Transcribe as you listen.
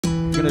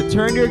You're gonna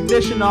turn your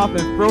ignition off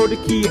and throw the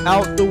key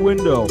out the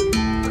window.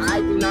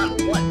 I do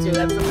not want to.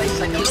 That's the place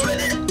I don't know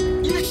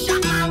it. You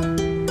shut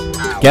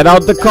out. Get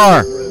out the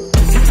car.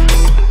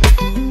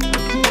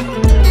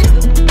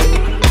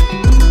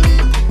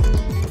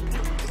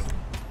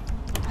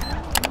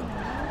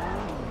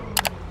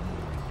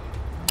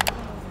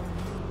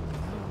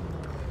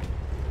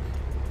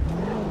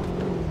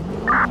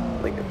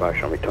 Lincoln 5,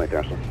 show me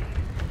 20,000.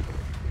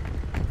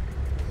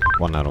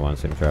 1 out of 1,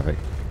 same traffic.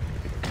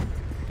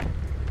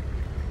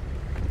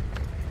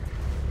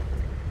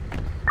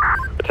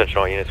 Attention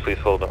all units, please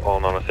hold all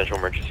non-essential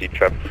emergency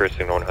traffic first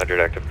signal 100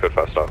 active code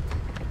 5 stop.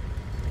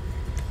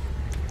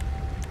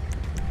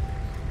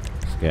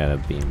 Let's get a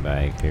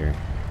beanbag here.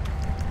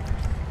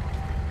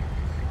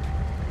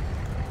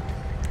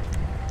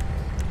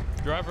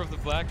 Driver of the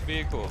black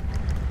vehicle.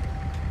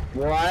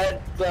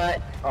 What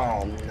the?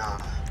 Oh, nah.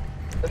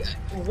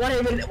 What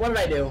did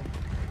I do?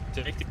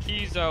 Take the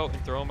keys out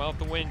and throw them out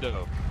the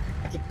window.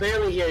 I can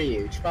barely hear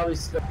you. You should probably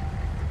still.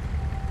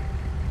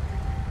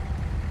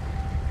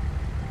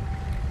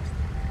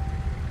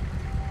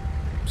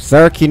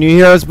 Sir, can you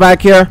hear us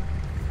back here?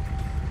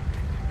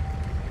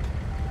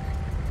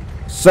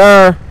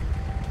 Sir?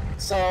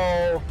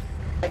 So,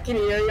 I can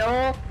hear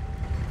y'all,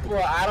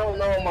 but I don't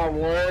know what my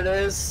word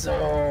is,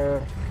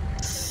 so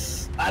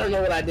I don't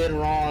know what I did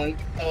wrong.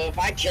 If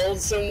I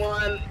killed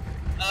someone,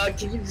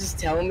 can you just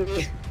tell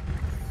me?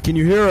 Can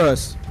you hear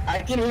us? I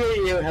can hear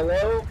you.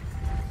 Hello?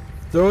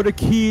 Throw the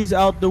keys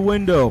out the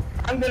window.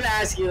 I'm gonna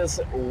ask you this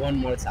one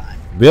more time.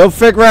 We'll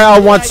figure it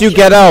out once you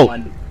get out.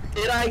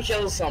 Did I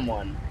kill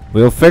someone?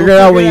 We'll figure it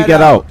out when you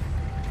get out.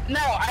 No,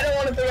 I don't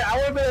want to figure it out. I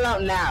want to figure it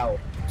out now.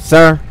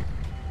 Sir,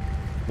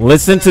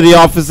 listen to the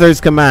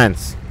officer's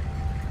commands.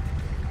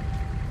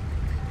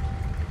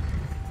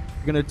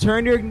 You're gonna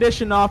turn your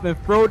ignition off and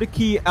throw the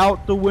key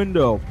out the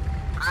window.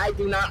 I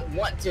do not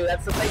want to.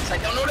 That's the place I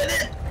don't know what it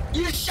is.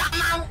 You shut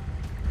out.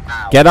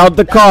 Ow. Get out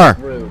the car.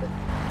 Rude.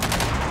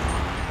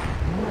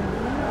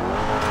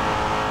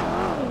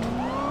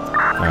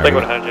 Link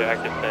 100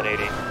 active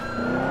 1080.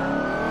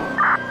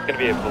 It's gonna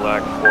be a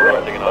black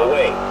 4-door taking off.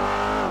 wait.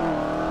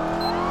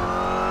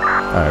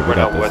 Alright, we We're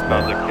got now this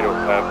westbound now. Kilo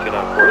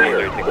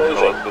 5294, taking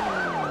calls.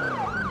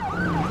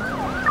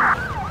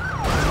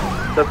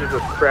 Subject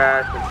was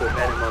crashed into an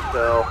abandoned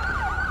motel.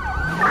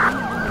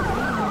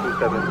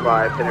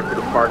 275, heading through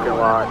the parking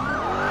lot.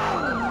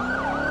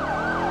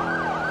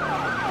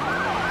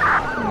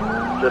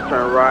 Just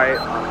turn right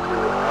onto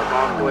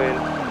Algonquin,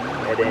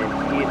 and then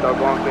east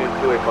Algonquin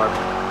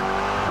 285.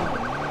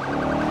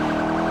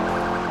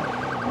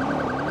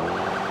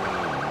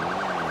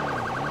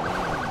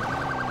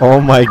 Oh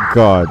my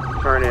god.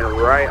 Turn in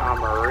right on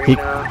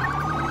Marina.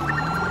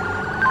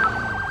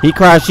 He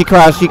crashed, he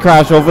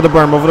crashed. Over the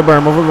berm, over the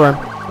berm, over the berm.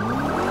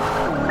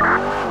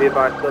 Be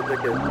advised,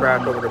 subject is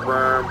crashed over the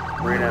berm.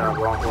 Marina and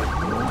Algonquin.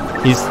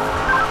 He's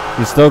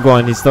still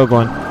going, he's still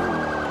going.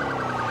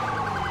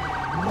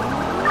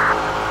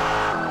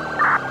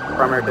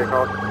 Primary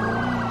takeoff.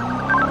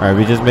 Alright,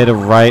 we just made a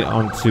right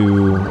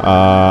onto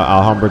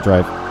Alhambra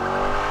Drive.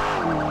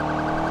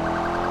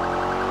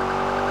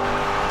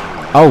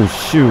 Oh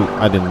shoot,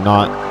 I did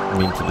not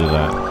mean to do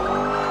that.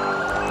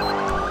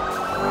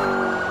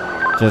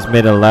 Just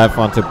made a left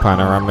onto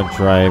Panorama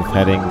Drive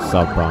heading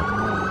southbound.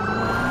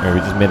 Alright,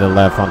 we just made a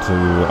left onto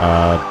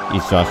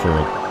East Joshua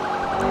Road.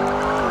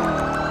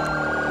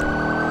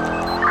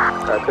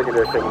 Alright,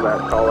 secondary taking that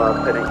call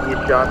out, heading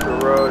East Joshua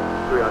Road,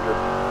 300.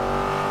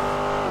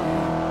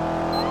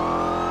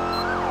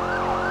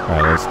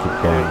 Alright, let's keep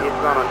going.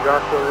 Eastbound on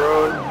Joshua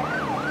Road,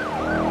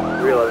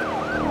 311.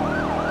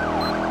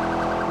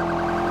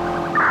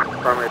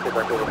 Primary take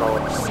back over call.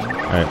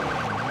 Alright.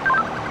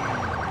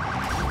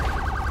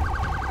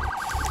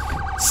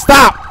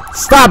 Stop!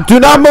 Stop! Do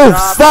not move!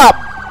 Stop!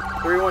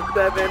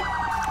 317,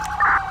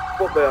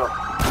 football.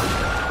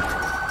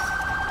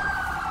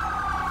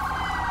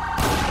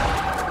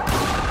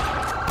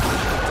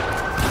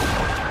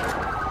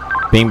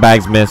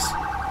 Beanbags miss.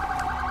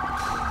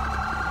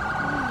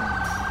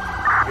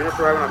 Units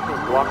arriving on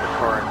scene, block the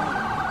car.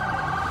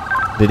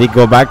 Did he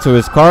go back to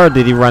his car or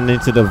did he run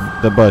into the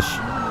bush?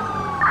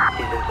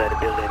 He's inside the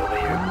building over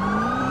here.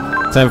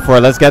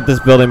 10-4, let's get this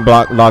building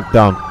block locked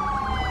down.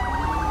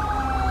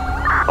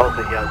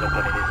 Also, he has a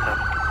bunny this time.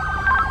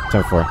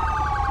 10-4.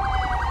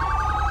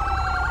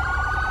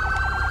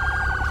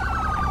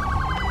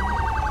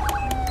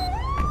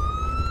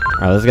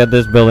 Alright, let's get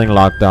this building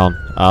locked down.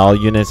 All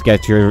units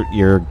get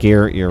your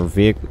gear, your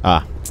vehicle,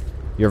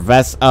 your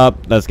vests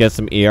up. Let's get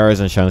some ERs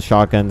and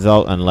shotguns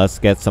out, and let's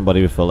get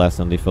somebody with a less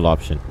than lethal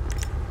option.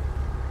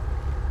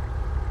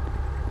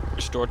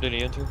 Which door did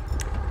he enter?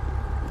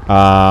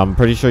 I'm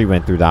pretty sure you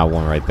went through that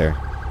one right there,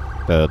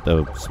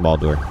 the small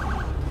door.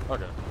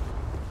 Okay.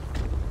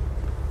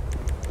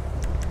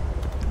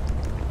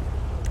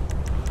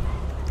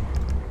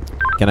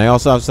 Can I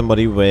also have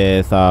somebody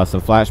with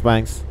some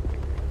flashbangs?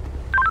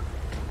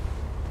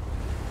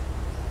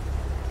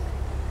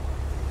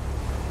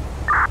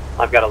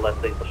 I've got a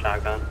less lethal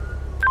shotgun.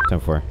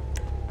 10-4.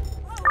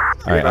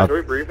 Alright, are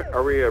we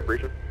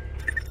briefing?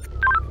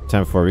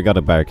 10-4, we got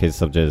a barricade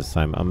subject this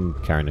time. I'm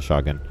carrying a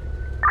shotgun.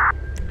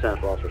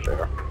 10-4, Officer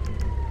Shader.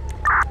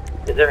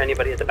 Is there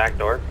anybody at the back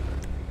door?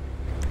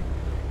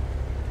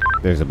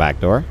 There's a back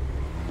door.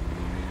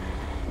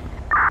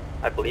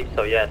 I believe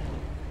so, yes.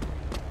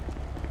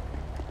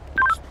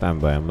 Stand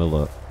by, I'm gonna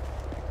look.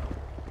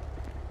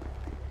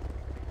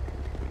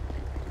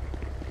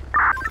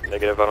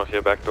 Negative, I don't see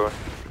a back door.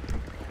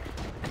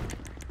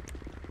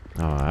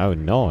 Oh, I would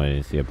know I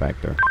didn't see a back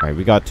door. Alright,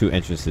 we got 2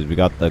 entrances. We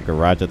got the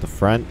garage at the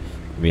front.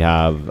 We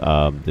have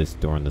this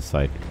door on the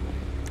side.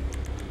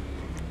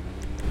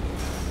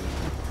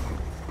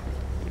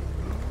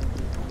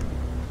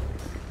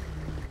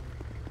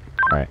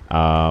 Alright,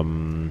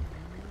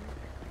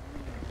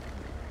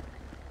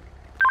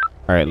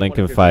 Alright,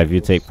 Lincoln 5, you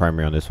take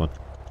primary on this one.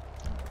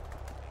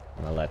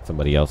 I'm gonna let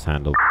somebody else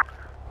handle.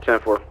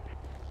 10-4.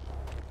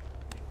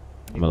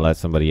 I'm gonna let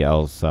somebody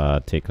else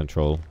take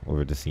control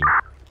over the scene.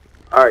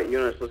 Alright,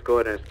 units, let's go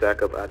ahead and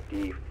stack up at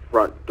the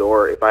front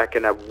door. If I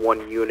can have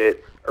 1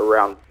 unit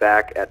around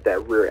back at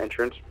that rear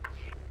entrance.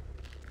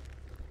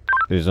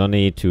 There's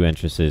only 2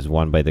 entrances,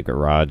 one by the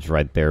garage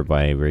right there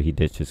by where he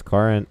ditched his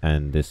car in,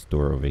 and this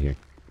door over here.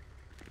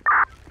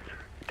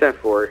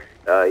 10-4,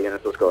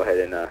 units, let's go ahead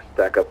and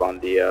stack up on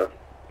the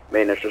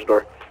main entrance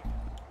door.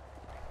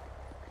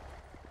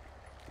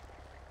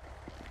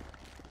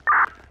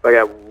 I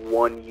got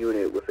 1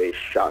 unit with a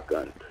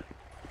shotgun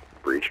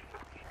breach.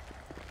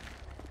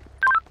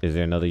 Is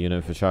there another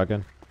unit for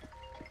shotgun?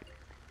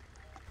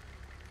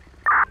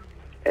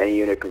 Any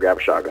unit can grab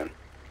a shotgun.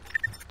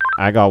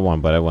 I got one,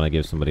 but I want to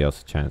give somebody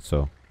else a chance,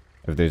 so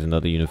if there's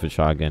another unit for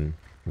shotgun,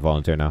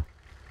 volunteer now.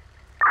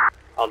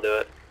 I'll do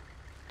it.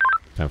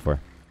 10-4.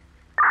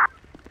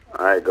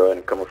 Alright, go ahead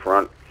and come up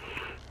front.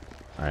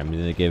 Alright, I'm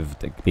gonna give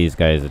these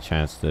guys a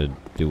chance to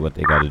do what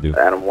they gotta do.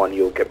 Adam 1,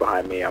 you'll get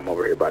behind me. I'm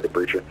over here by the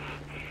breacher.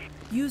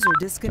 User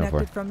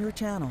disconnected from your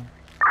channel.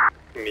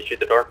 Meet you at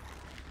the door.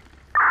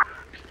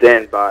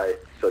 Stand by.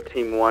 So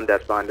team 1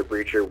 that's behind the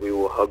breacher, we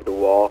will hug the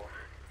wall.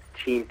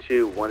 Team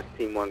 2, once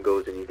team 1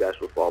 goes in, you guys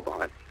will fall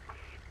behind.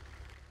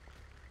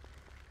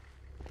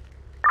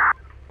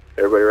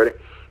 Everybody ready?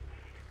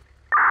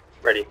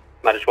 Ready.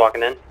 Am I just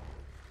walking in?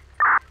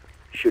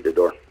 Shoot the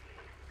door.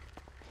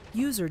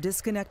 User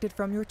disconnected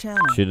from your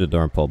channel. Shoot the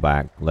door and pull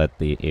back. Let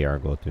the AR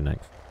go through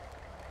next.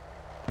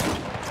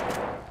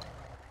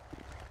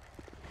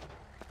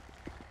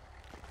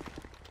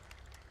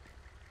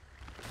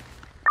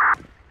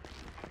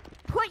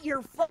 Put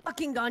your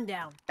fucking gun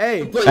down.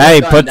 Hey,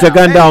 Hey, put your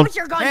gun down. Put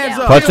your gun Hands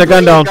down. up. Put your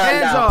gun down.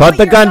 Hands up. Put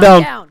the gun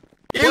down.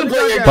 You put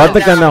your Put the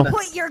gun down.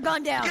 Put your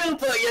gun down. You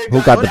put your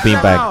Who gun got the down.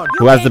 beanbag? You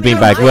Who has the came here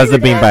beanbag? Who has the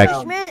with your beanbag?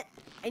 punishment,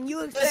 and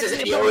you expect is me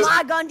to yours. put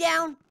my gun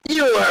down?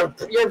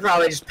 You're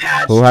probably just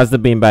patched. Who has the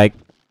beanbag?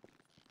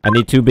 I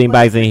need 2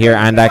 beanbags in here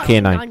and that Put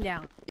your K9. gun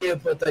down. You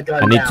put the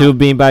gun I need down. 2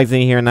 beanbags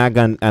in here and that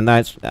gun and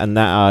that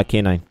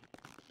K9.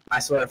 I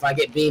swear, if I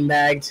get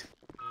beanbagged,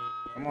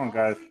 Come on,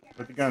 guys.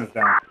 Put the guns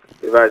down.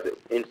 Advise it.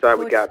 Inside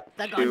we Put got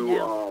the gun 2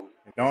 down.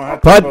 You don't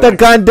have to Put the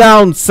gun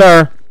down,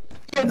 sir.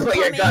 you put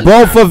your gun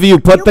Both down. of you,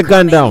 put You the gun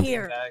come in down.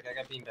 here, I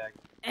got beanbag.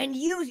 and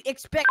you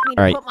expect me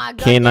to Alright, put my gun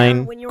down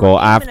K9, when you're go aiming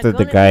a after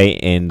the gun at guy me?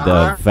 in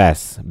the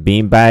vest.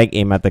 Beanbag,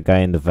 aim at the guy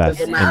in the vest.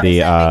 Doesn't In matter. the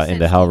Does that make in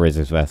the sense?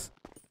 Hellraiser's vest.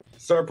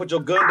 Sir, put your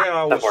gun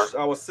down.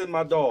 I will send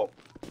my dog.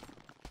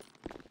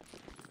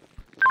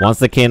 Once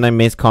the K9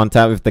 makes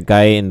contact with the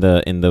guy in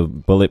the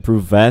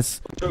bulletproof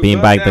vest, Put your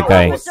beanbag gun the down.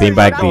 guy. Oh, sir, Beanbag should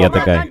I the put other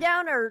my guy. gun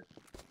down, or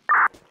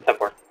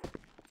 10-4.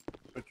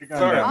 Put your gun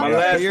Sir, down. my Yeah.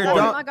 last You're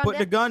warning. done. Put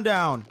the gun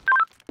down.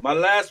 My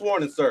last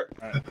warning, sir.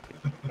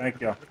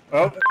 Thank you.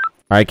 Oh,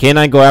 Alright,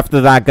 K9, go after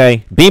that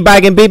guy.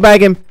 Beanbag him, beanbag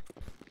him.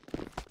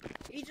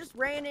 he just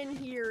ran in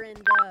here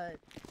and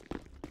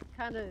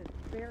kind of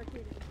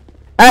barricaded.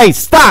 Hey,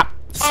 stop!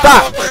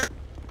 Stop!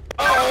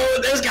 Oh,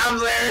 this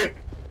comes there.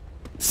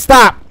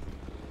 Stop!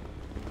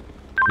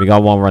 We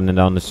got one running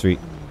down the street.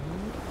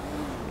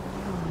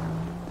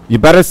 You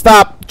better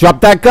stop!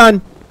 Drop that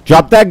gun!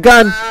 Drop that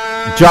gun!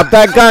 Drop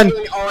that gun!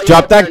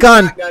 Drop that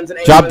gun!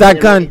 Drop that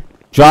gun!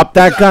 Drop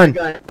that gun!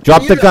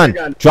 Drop the gun!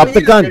 Drop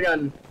the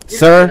gun!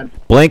 Sir,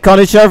 Blake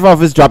County Sheriff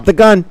Office, drop the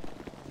gun!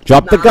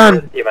 Drop the gun!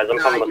 Advise, I'm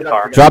coming with the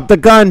car. Drop the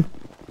gun!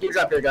 You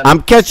drop your gun.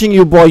 I'm catching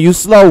you, boy. You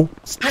slow.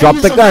 Drop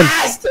the gun!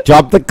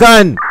 Drop the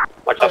gun!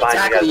 Watch out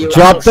behind you guys.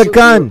 Drop the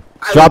gun!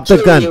 Drop the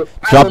gun!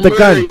 Drop the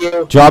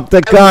gun! Drop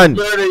the gun!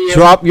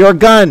 Drop your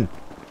gun!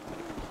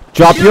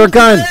 Drop your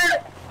gun!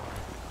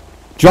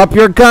 Drop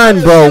your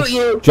gun, bro!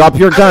 Drop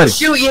your gun!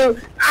 Shoot you!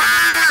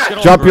 Ah!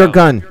 Drop your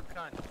gun!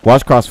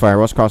 Watch crossfire.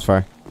 Watch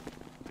crossfire.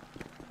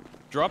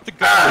 Drop the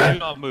gun. Do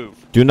not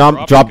move. Do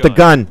not drop the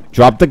gun.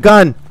 Drop the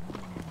gun.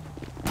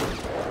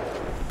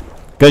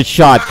 Good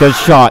shot. Good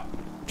shot.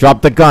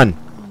 Drop the gun.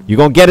 You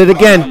gonna get it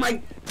again.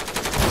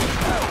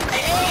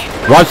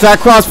 Watch that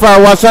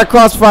crossfire. Watch that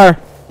crossfire.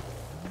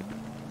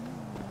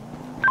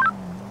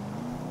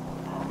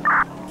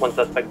 One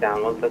suspect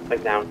down. One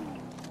suspect down.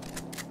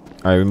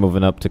 Alright, we're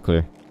moving up to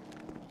clear.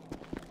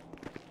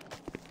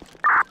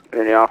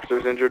 Any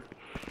officers injured?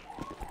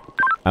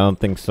 I don't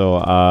think so.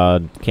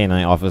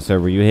 K9 officer,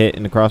 were you hit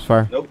in the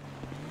crossfire? Nope.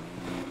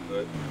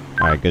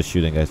 All right, good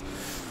shooting, guys.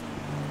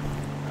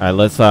 All right,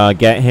 let's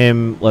get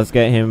him. Let's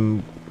get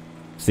him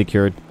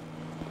secured.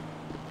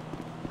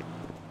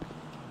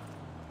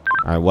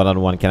 All right,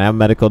 1-on-1. Can I have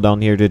medical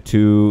down here to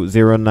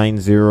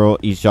 2090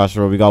 East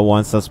Joshua? We got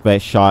one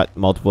suspect shot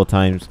multiple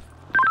times.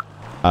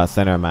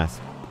 Center of mass.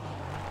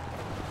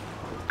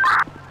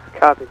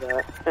 Copy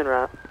that. En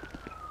route.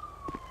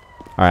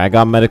 All right, I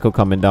got medical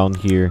coming down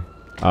here.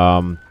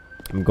 I'm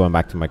going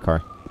back to my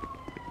car.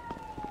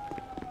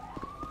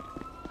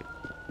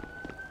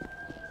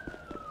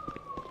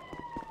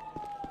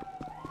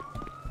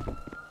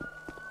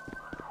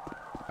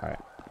 All right.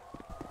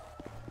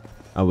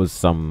 I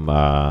was a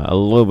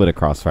little bit of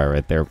crossfire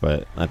right there,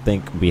 but I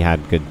think we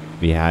had good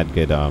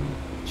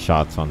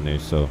shots on there,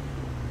 so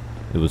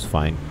it was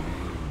fine.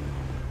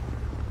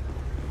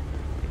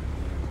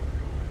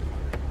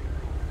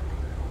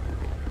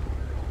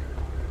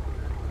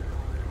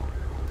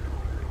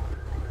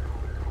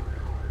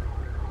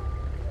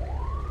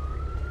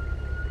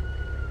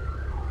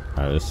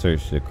 Alright, let's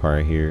search the car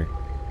here.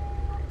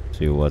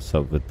 See what's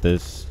up with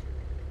this.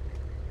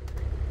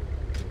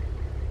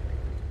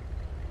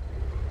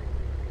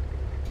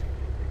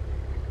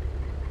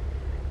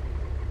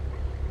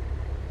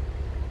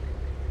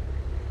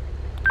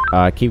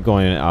 Keep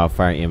going,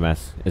 fire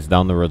EMS. It's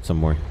down the road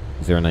somewhere.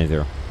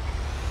 090.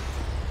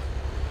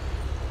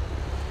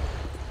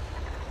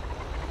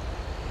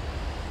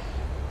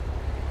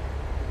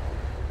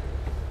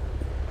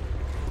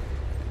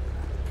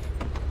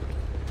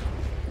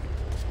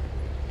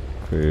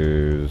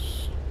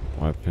 Cruise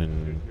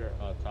weapon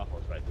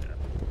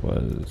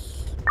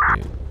was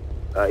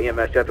EMS, you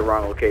have the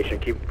wrong location.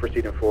 Keep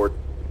proceeding forward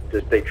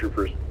to state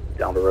troopers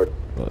down the road.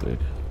 loaded.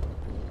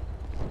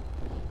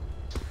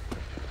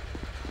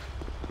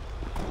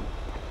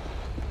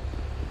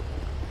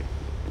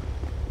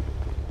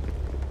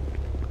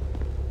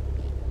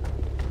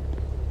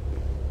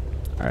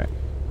 Alright.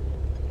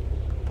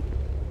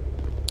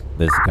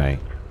 This guy.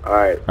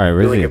 Alright. Alright,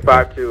 where's he? Lincoln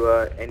 5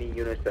 to any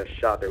units that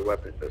shot their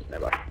weapons, so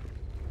stand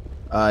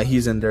by.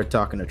 He's in there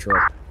talking to Troy.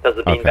 Does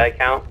the beanbag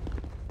count?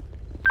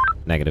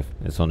 Negative.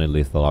 It's only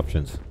lethal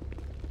options.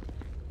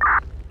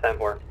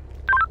 10-4.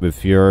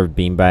 With your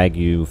beanbag,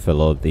 you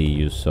fill out the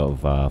use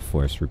of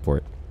force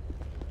report.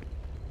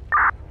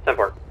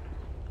 10-4.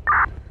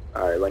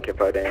 Alright, Lincoln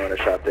 5 to anyone that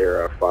shot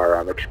their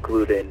firearm,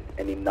 excluding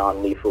any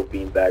non-lethal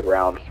beanbag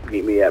rounds.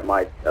 Meet me at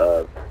my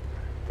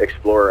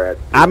Explorer at...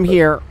 I'm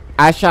here.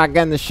 I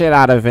shotgun the shit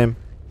out of him.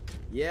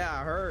 Yeah,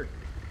 I heard.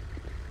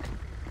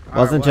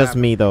 Wasn't just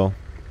me though.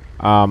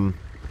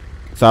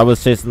 So I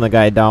was chasing the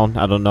guy down.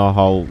 I don't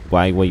know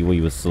why he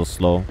was so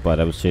slow, but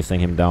I was chasing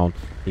him down.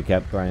 He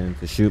kept trying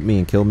to shoot me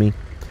and kill me.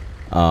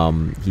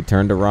 He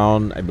turned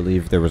around. I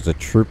believe there was a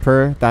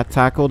trooper that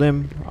tackled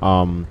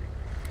him.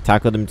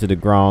 Tackled him to the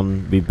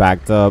ground. We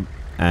backed up,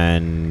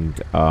 and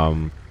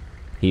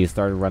he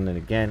started running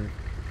again.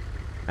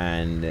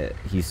 And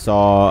he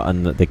saw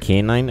the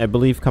canine, I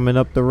believe, coming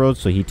up the road.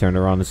 So he turned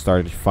around and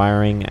started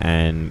firing,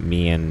 and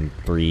me and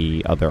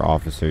 3 other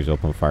officers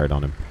opened fired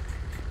on him.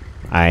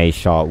 I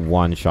shot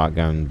 1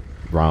 shotgun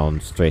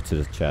round straight to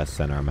the chest,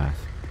 center of mass.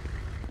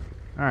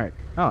 Alright.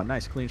 Oh,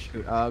 nice. Clean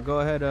shoot. Go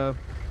ahead,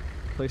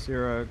 place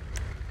your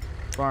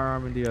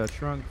firearm in the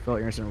trunk. Fill out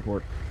your incident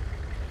report.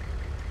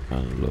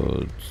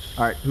 Unloads.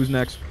 Alright, who's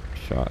next?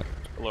 Shot.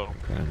 Hello.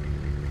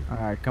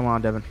 Alright, come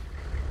on, Devin.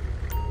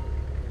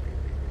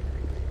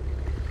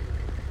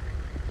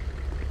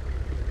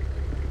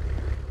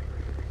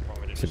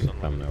 Should be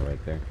thumbnail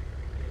right there.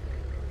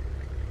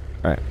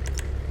 Alright.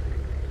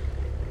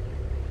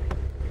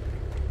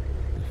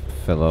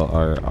 Fellow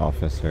art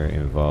officer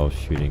involved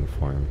shooting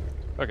form.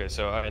 Okay,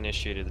 so I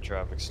initiated the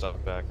traffic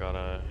stop back on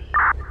a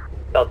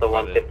Delta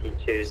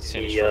 152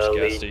 the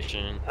lead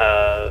station.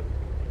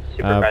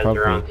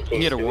 Supervisor on He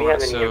team. had a Do we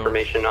warrant, have any so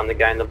information on the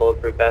guy in the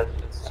bulletproof vest,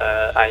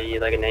 i.e.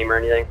 like a name or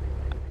anything?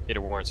 he had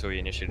a warrant, so he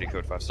initiated a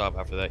code 5 stop.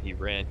 After that, he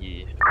ran.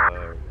 He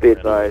Be ran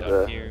advised,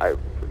 down here. I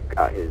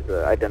got his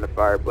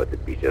identifier, but the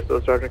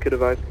BCSO sergeant could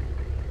advise.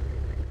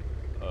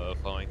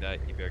 Following that,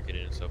 he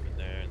barricaded himself in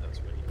there, and that's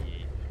when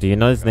he... Do you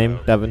know his name,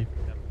 Devin?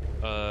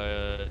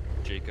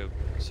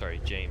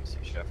 James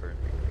Sheffer.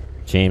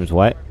 James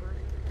what?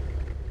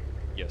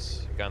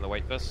 Yes. Guy in the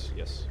white vest?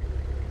 Yes.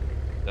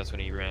 That's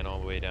when he ran all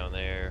the way down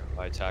there.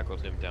 I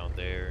tackled him down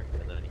there,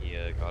 and then he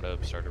got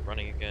up, started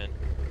running again,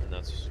 and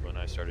that's when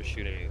I started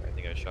shooting. I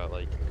think I shot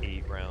like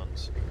 8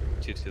 rounds,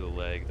 2 to the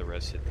leg, the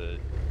rest hit the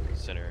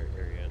center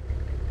area.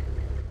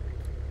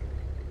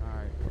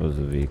 Alright. What was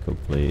the vehicle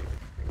plate?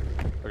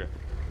 Okay.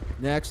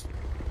 Next.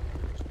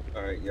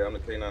 Alright, yeah, I'm the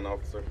K9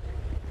 officer.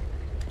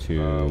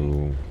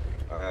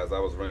 As I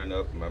was running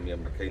up, me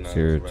and my K9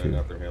 was running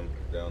after him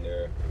down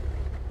there.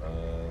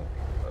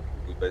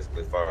 We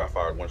basically I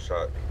fired 1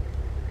 shot.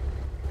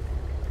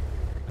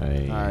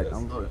 Alright,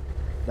 unload it.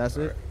 That's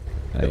it?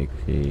 IP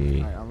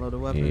Alright, unload the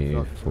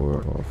weapon.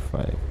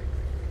 405.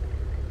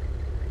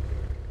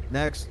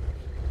 Next.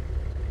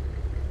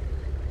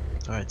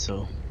 Alright,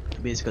 so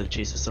basically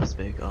chased the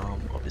suspect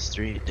off the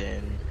street,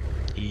 then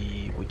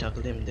We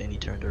tackled him, then he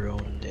turned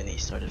around, then he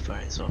started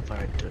firing, so I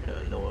fired to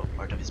the lower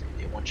part of his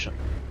body, one shot.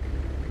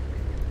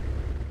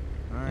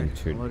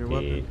 Alright, unload your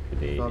weapon.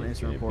 Today Call the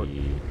is incident gonna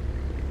report.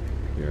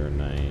 be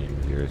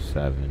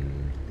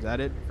 0907. Is that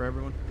it for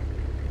everyone?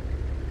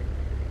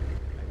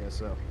 I guess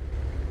so.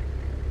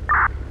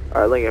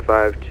 Alright, Lincoln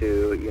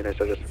 5-2 units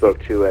I just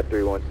spoke to at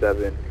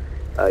 317.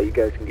 You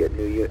guys can get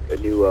new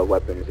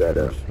weapons at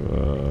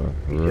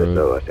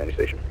PCSO Sandy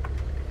Station.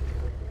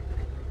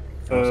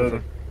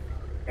 So,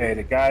 hey,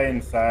 the guy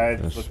inside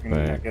is looking,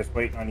 I guess,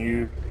 waiting on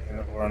you,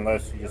 or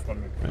unless you just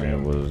want me to bring It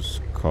him. was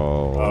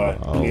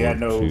called He had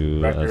no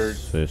to records,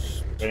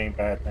 assist. any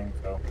bad things,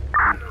 so.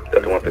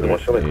 That's the 151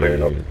 showing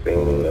clearing up the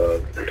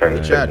scene, return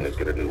to check and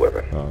get a new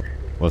weapon.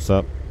 What's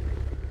up?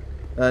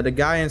 The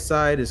guy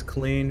inside is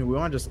clean. We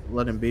want to just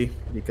let him be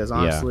because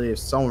honestly, if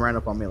someone ran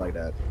up on me like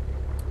that,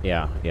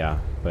 Yeah,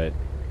 but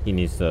he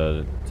needs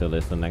to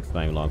listen next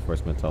time law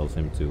enforcement tells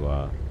him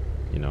to,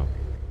 you know.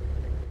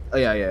 Oh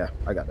yeah,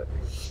 I got that.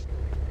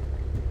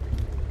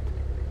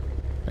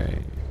 Hey,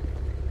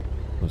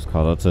 was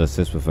called out to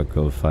assist with a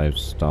code 5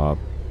 stop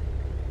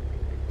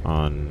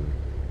on.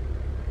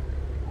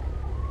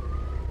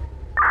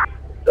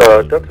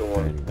 Delta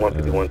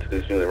 151 to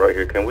this unit right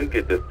here. Can we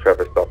get this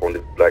traffic stop on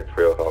this black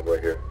trail hog right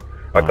here?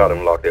 I got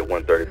him locked at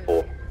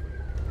 134.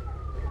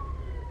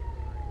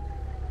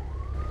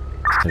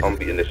 I'm gonna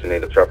be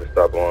initiating a traffic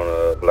stop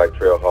on Black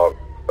Trail Hawk,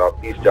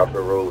 Southeast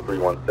Joshua Road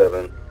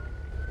 317.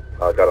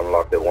 I got him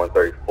locked at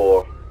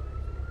 134.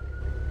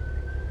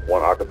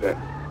 One occupant.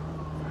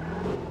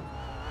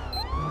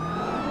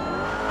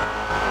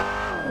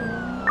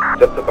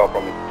 Just took off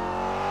from me.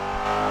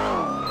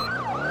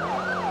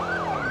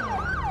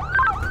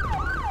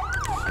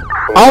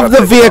 Out of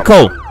the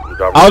vehicle!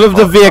 Out of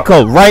the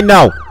vehicle, right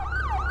now!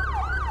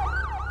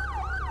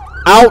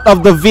 Out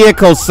of the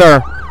vehicle,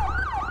 sir!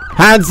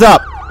 Hands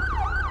up!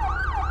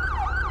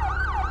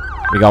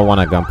 We got one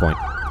at gunpoint.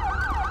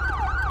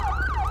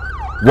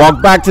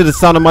 Walk back to the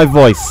sound of my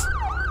voice.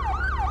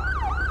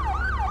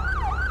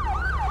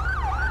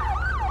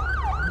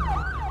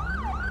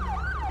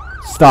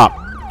 Stop.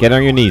 Get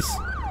on your knees.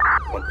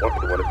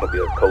 151 is gonna be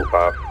a code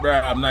 5.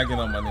 Bruh, I'm not getting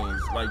on my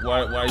knees. Like,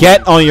 why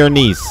Get on your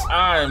knees.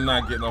 I am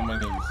not getting on my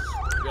knees.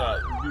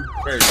 God, you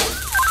crazy.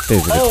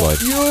 Taser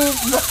deployed.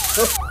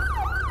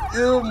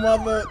 You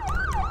mother.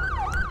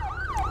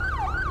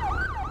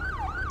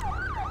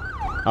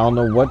 I don't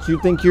know what you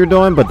think you're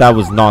doing, but that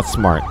was not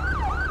smart.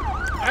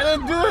 I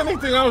didn't do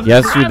anything. I was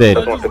Yes, you did.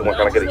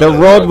 The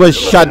road was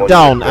shut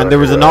down, and there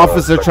was an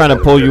officer trying to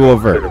pull you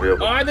over.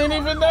 Oh, I didn't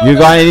even know. You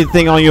got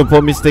anything on you?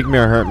 Put me, stick me,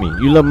 or hurt me.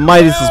 You look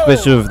mighty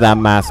suspicious with that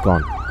mask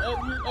on.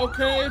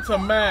 Okay, it's a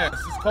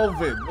mask. It's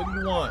COVID. What do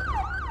you want?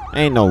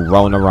 Ain't no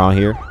rolling around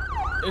here.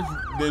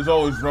 There's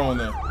always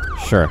Rona.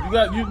 Sure.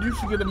 You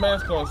should get a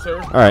mask on,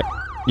 sir. All right.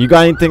 You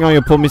got anything on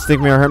you? Pull me, stick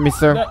me, or hurt me,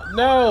 sir?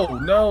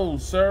 No,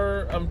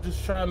 sir. I'm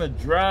just trying to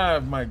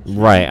drive my Jeep.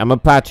 Right. I'm gonna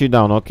pat you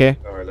down, okay?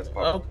 All right, let's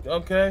pop.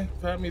 Okay,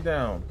 pat me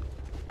down.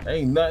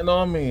 Ain't nothing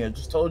on me. I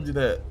just told you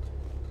that.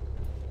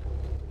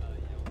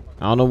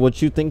 I don't know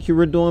what you think you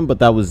were doing, but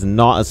that was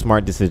not a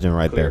smart decision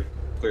right there.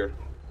 Clear.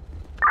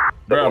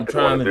 Bro, I'm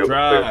trying to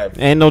drive.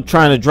 Ain't no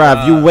trying to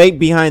drive. You wait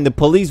behind the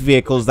police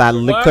vehicles that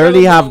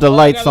clearly have the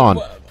lights on.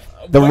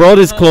 The road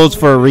is closed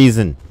for a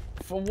reason.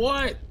 For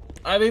what?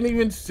 I didn't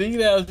even see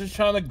that. I was just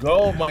trying to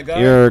go, my God.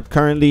 You're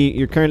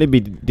currently be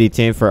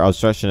detained for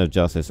obstruction of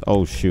justice.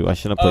 Oh shoot, I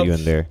shouldn't have put you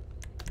in there.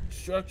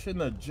 Obstruction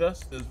of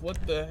justice.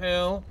 What the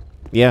hell?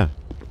 Yeah.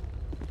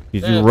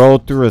 You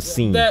rode through a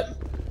scene.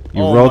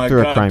 You rode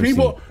through a crime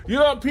scene. You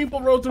know,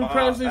 people roll through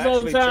crime scenes all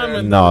the time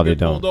and no, they get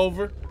don't. pulled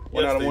over.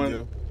 Yes, they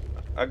do.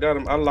 I got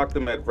him. I locked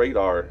him at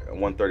radar at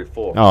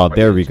 134. Oh,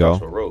 there we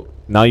go.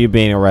 Now you're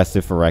being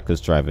arrested for reckless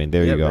driving.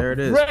 There you go. There it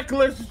is.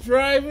 Reckless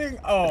driving?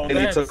 Oh, and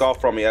he took off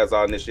from me as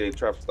I initiated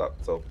traffic stop.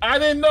 So I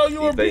didn't know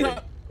you were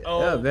behind. Oh,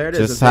 yeah, there it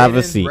is. Just have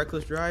a seat.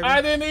 Reckless driving.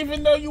 I didn't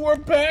even know you were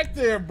back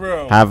there,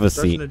 bro. Have a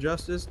seat. Obstruction of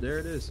justice. There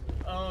it is.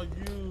 Oh,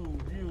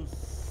 you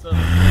son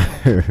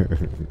of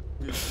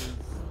a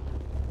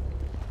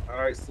all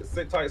right,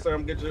 sit tight, sir.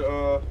 I'm gonna get you. I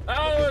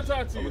don't want to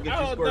talk to you.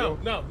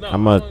 No.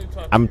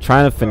 I'm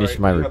trying to finish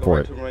my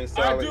report. I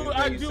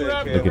do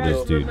have the Look at right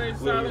this to dude. remain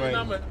silent, and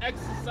I'm gonna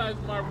exercise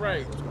my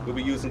right. We'll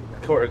be using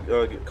court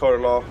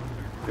law.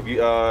 If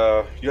you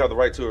have the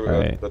right to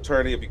an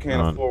attorney. If you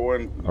can't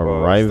afford one,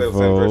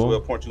 we'll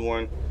appoint you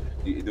one.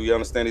 Do you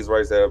understand these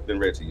rights that have been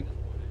read to you?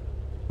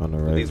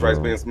 These rights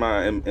being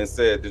mine and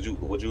said,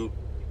 would you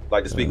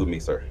like to speak with me,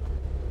 sir?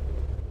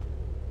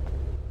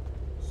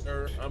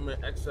 Sir, I'm gonna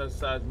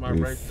exercise my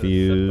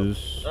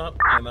Refuse right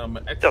to and I'm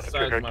gonna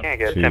exercise my can't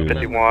get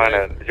 1051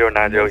 and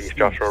 090 East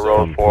Joshua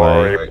Road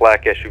for a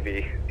black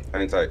SUV.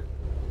 Hang tight.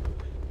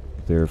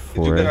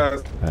 Therefore, did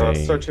you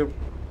guys search him?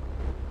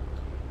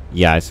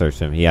 Yeah, I searched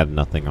him. He had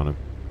nothing on him.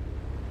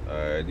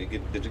 Did you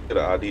get an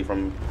ID from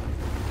him?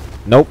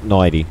 Nope, no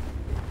ID.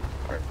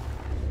 Alright.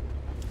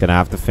 Gonna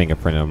have to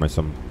fingerprint him or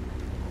something.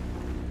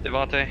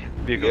 Devontae,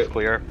 vehicle's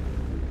clear.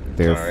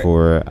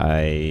 Therefore,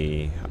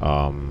 I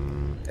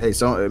Hey,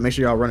 so make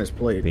sure y'all run his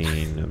plate.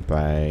 Bean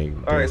bag.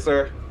 All right,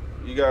 sir.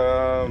 You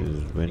got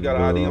an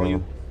ID on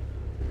you.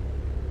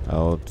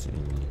 Out,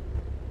 and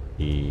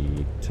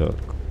he took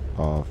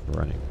off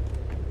running.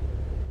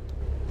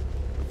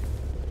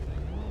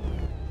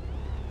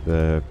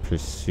 The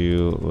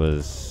pursuit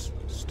was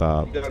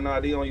stopped You got an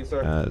ID on you,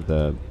 sir? at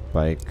the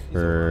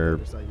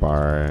biker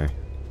bar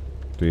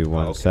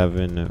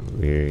 317,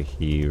 where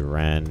he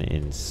ran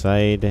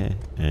inside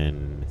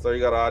and Sir, you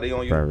got an ID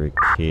on you?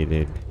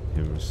 barricaded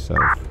himself.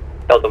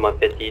 Delta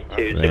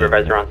 152,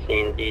 supervisor on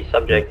scene. The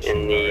subject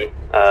in the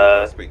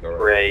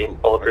gray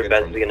bulletproof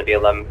vest is going to be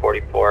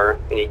 1144.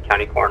 We need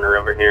county coroner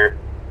over here.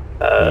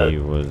 He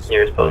was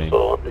nearest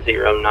postal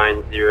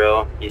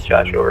 090 East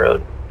Joshua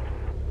Road.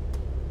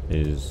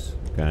 His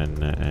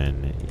gun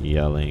and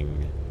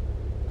yelling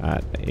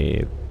at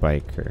a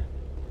biker.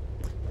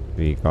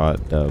 We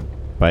got the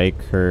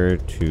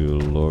biker to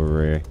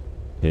lower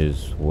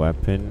his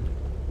weapon.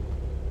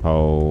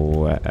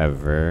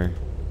 However,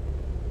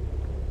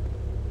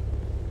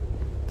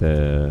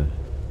 the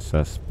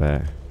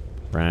suspect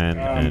ran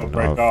and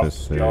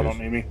officers Y'all don't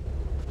need me.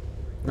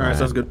 Alright,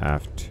 sounds good.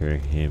 after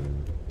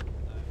him.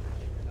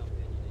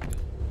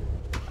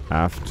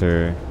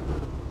 After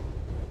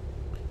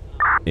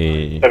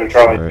a 7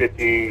 Charlie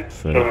 50,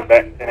 showing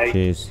back 10-8.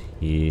 case,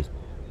 he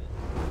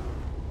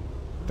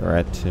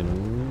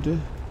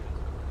threatened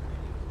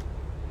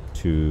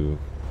to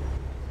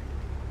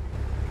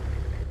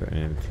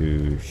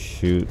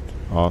shoot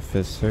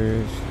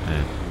officers,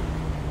 and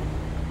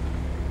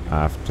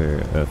after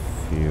a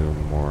few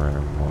more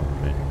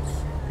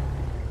moments,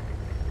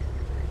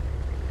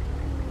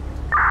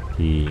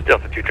 he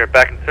Delta 2, turn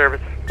back in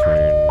service.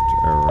 turned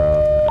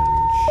around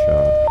and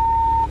shot.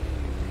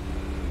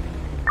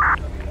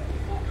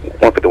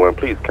 151,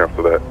 please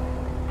cancel that.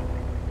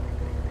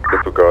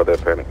 Disregard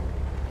that panic.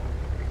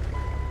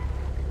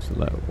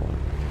 Select one.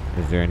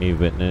 Is there any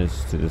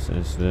witness to this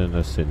incident?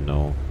 I said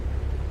no.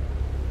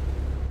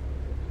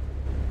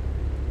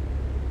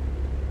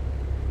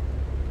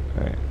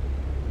 Alright.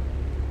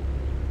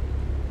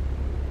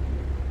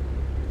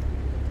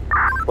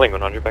 Link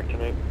 100 back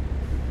tonight.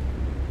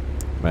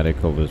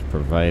 Medical was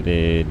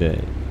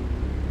provided.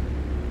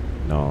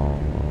 No.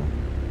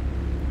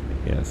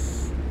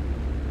 Yes.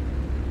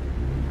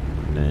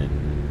 And then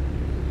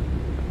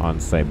on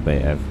site by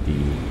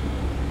FD.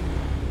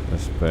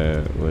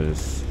 Suspect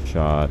was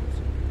shot.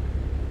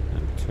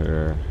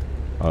 Enter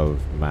of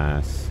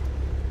mass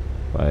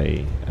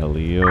by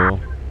Elio.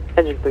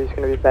 Engine please,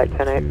 going to be back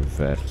 10-8.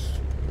 Vest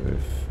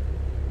with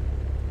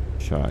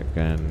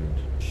shotgun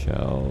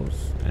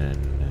shells and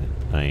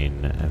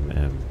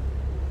 9mm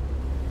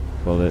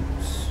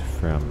bullets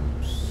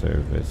from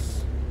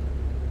service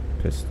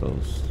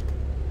pistols.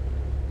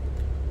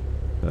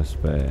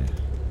 Suspect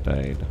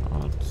died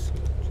on scene.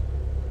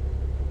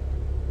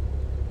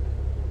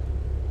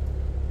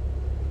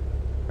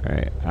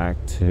 Alright,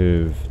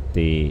 active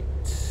date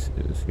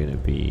is gonna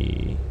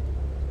be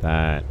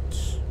that.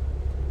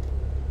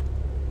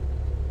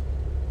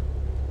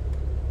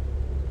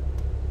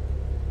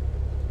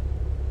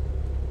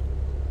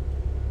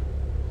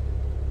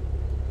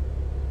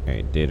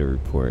 Alright, data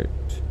report.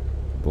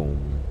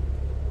 Boom.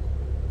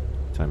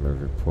 Time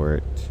of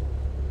report.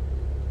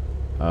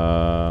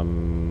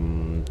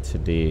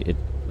 Today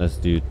let's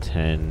do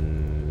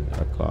 10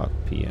 o'clock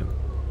p.m.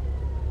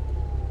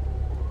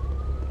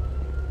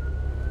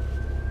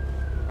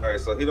 Alright,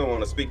 so he don't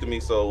want to speak to me,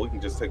 so we can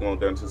just take him on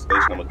down to the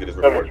station. I'm gonna get his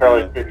 7 report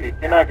Charlie done. 50,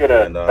 can I get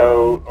a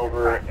tow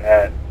over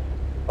at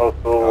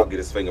postal I'll get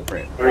his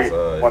fingerprint.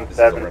 317 This is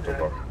a rental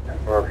car.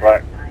 for a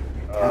black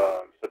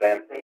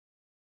sedan?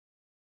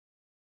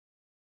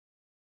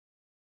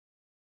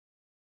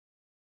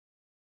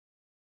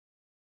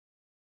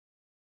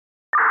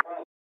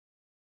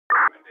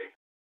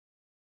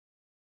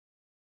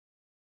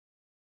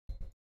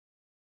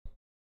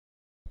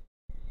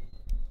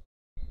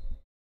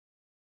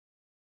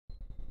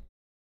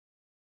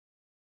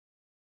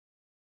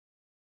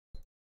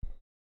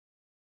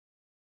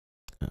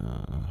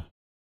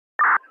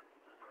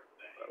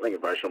 Lincoln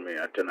Bar, show me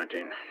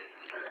 1019.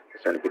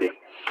 San PD.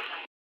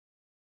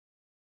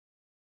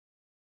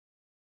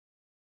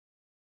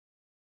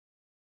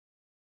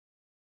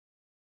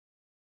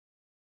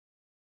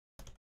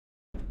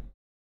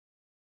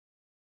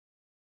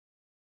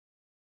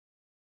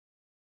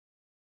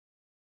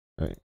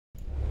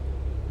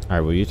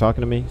 Alright, were you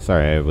talking to me?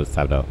 Sorry, I was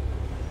tapped out.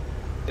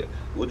 Yeah.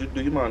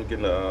 Do you mind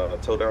getting a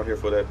tow down here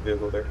for that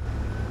vehicle there?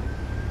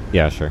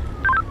 Yeah, sure.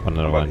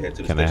 101.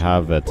 Can Can I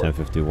have a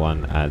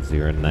 1051 at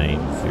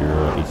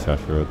 090 East Josh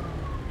Road?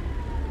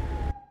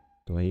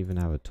 Do I even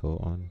have a tow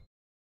on?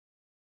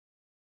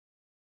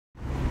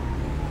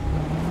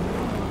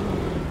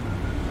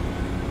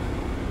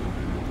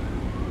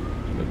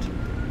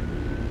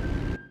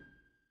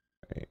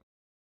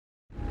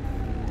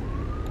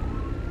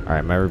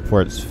 Alright, my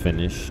report's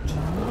finished.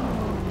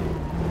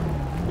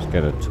 Just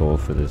got a toll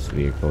for this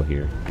vehicle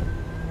here.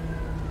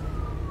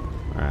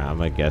 Alright, I'm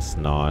gonna guess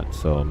not,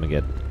 so I'm gonna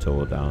get the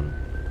toll down.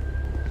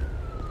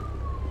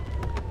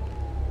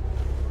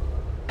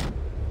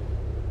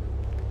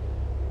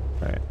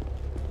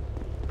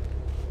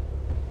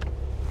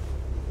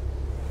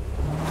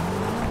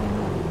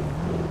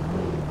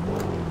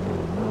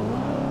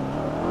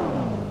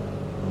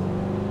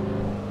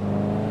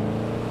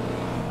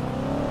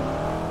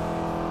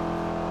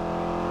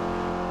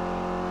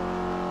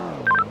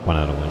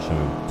 another one. Show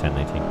me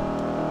 1019.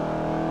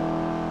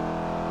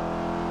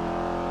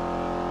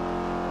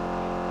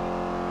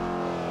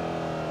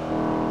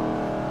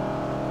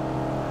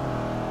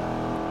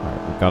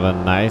 Alright, we got a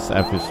nice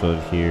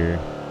episode here.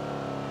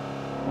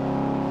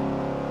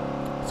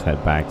 Let's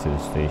head back to the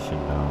station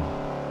now.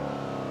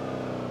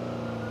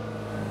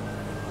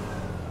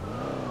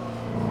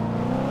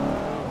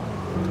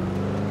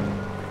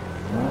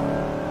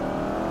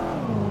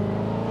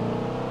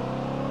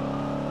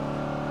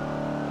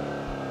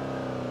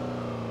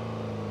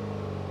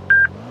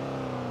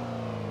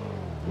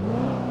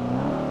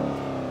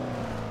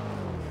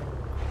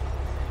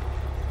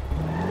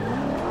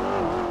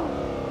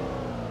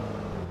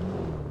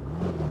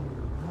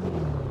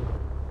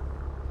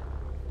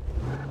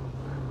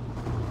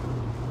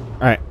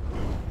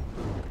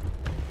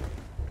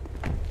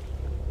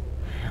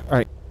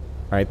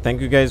 Alright,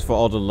 thank you guys for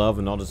all the love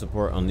and all the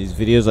support on these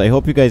videos. I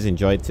hope you guys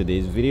enjoyed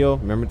today's video.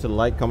 Remember to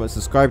like, comment,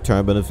 subscribe, turn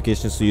on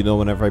notifications so you know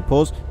whenever I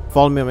post.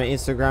 Follow me on my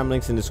Instagram,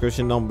 links in the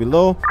description down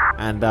below.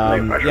 And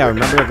yeah,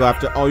 remember to go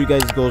after all you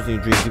guys' goals and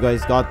your dreams. You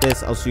guys got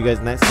this. I'll see you guys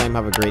next time.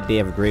 Have a great day.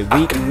 Have a great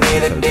week.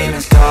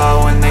 Demons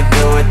call when they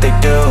do what they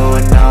do,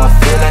 and now I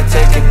feel like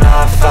taking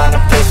off. Find a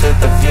place where